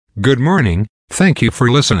Good morning, thank you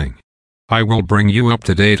for listening. I will bring you up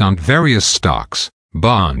to date on various stocks,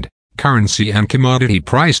 bond, currency and commodity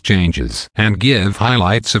price changes and give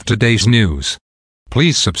highlights of today's news.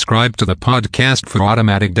 Please subscribe to the podcast for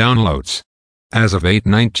automatic downloads. As of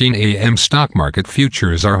 8:19 a.m. stock market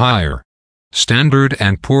futures are higher. Standard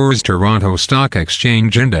 & Poor's Toronto Stock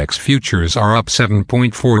Exchange Index futures are up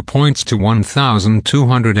 7.4 points to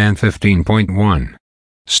 1,215.1.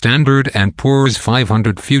 Standard & Poor's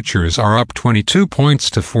 500 futures are up 22 points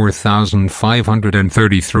to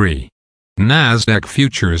 4,533. Nasdaq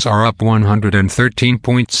futures are up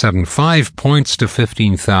 113.75 points to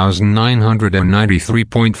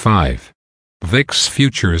 15,993.5. VIX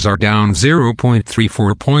futures are down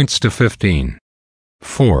 0.34 points to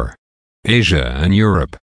 15.4. Asia and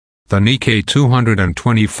Europe. The Nikkei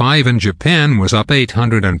 225 in Japan was up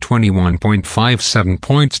 821.57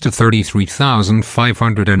 points to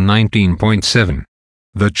 33,519.7.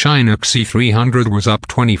 The China CSI 300 was up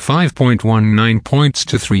 25.19 points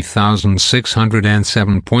to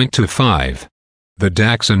 3,607.25. The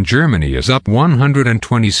DAX in Germany is up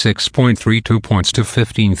 126.32 points to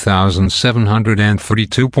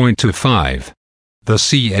 15,742.25. The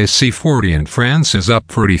CAC 40 in France is up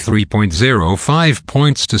 43.05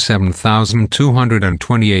 points to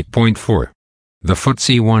 7,228.4. The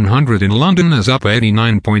FTSE 100 in London is up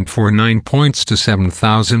 89.49 points to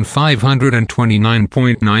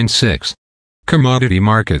 7,529.96. Commodity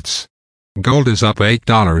markets. Gold is up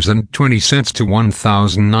 $8.20 to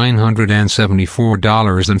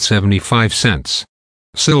 $1,974.75.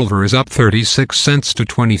 Silver is up 36 cents to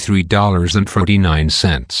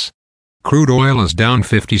 $23.49. Crude oil is down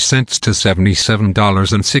 50 cents to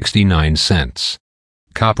 $77.69.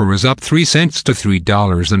 Copper is up 3 cents to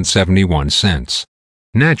 $3.71.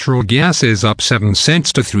 Natural gas is up 7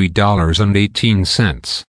 cents to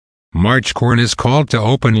 $3.18. March corn is called to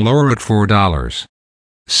open lower at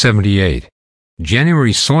 $4.78.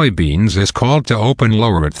 January soybeans is called to open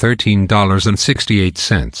lower at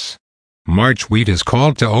 $13.68. March wheat is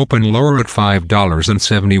called to open lower at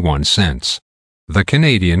 $5.71. The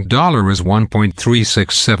Canadian dollar is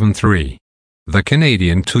 1.3673. The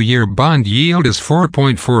Canadian 2-year bond yield is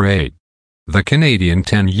 4.48. The Canadian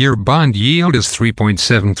 10-year bond yield is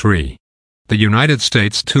 3.73. The United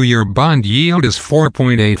States 2-year bond yield is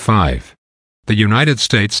 4.85. The United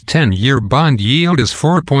States 10-year bond yield is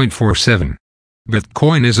 4.47.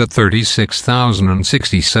 Bitcoin is at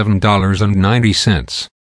 $36,067.90.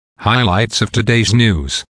 Highlights of today's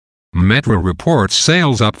news. Metro reports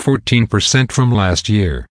sales up 14% from last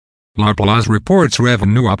year. Loblaws reports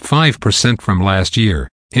revenue up 5% from last year,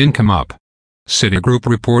 income up. Citigroup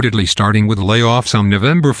reportedly starting with layoffs on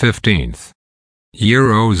November 15th.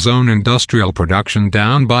 Eurozone industrial production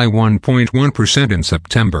down by 1.1% in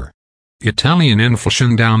September. Italian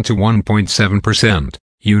inflation down to 1.7%.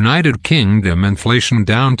 United Kingdom inflation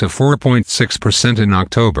down to 4.6% in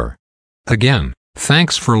October. Again,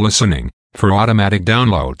 thanks for listening. For automatic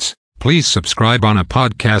downloads, please subscribe on a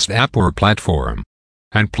podcast app or platform.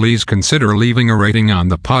 And please consider leaving a rating on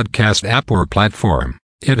the podcast app or platform.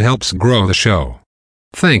 It helps grow the show.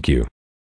 Thank you.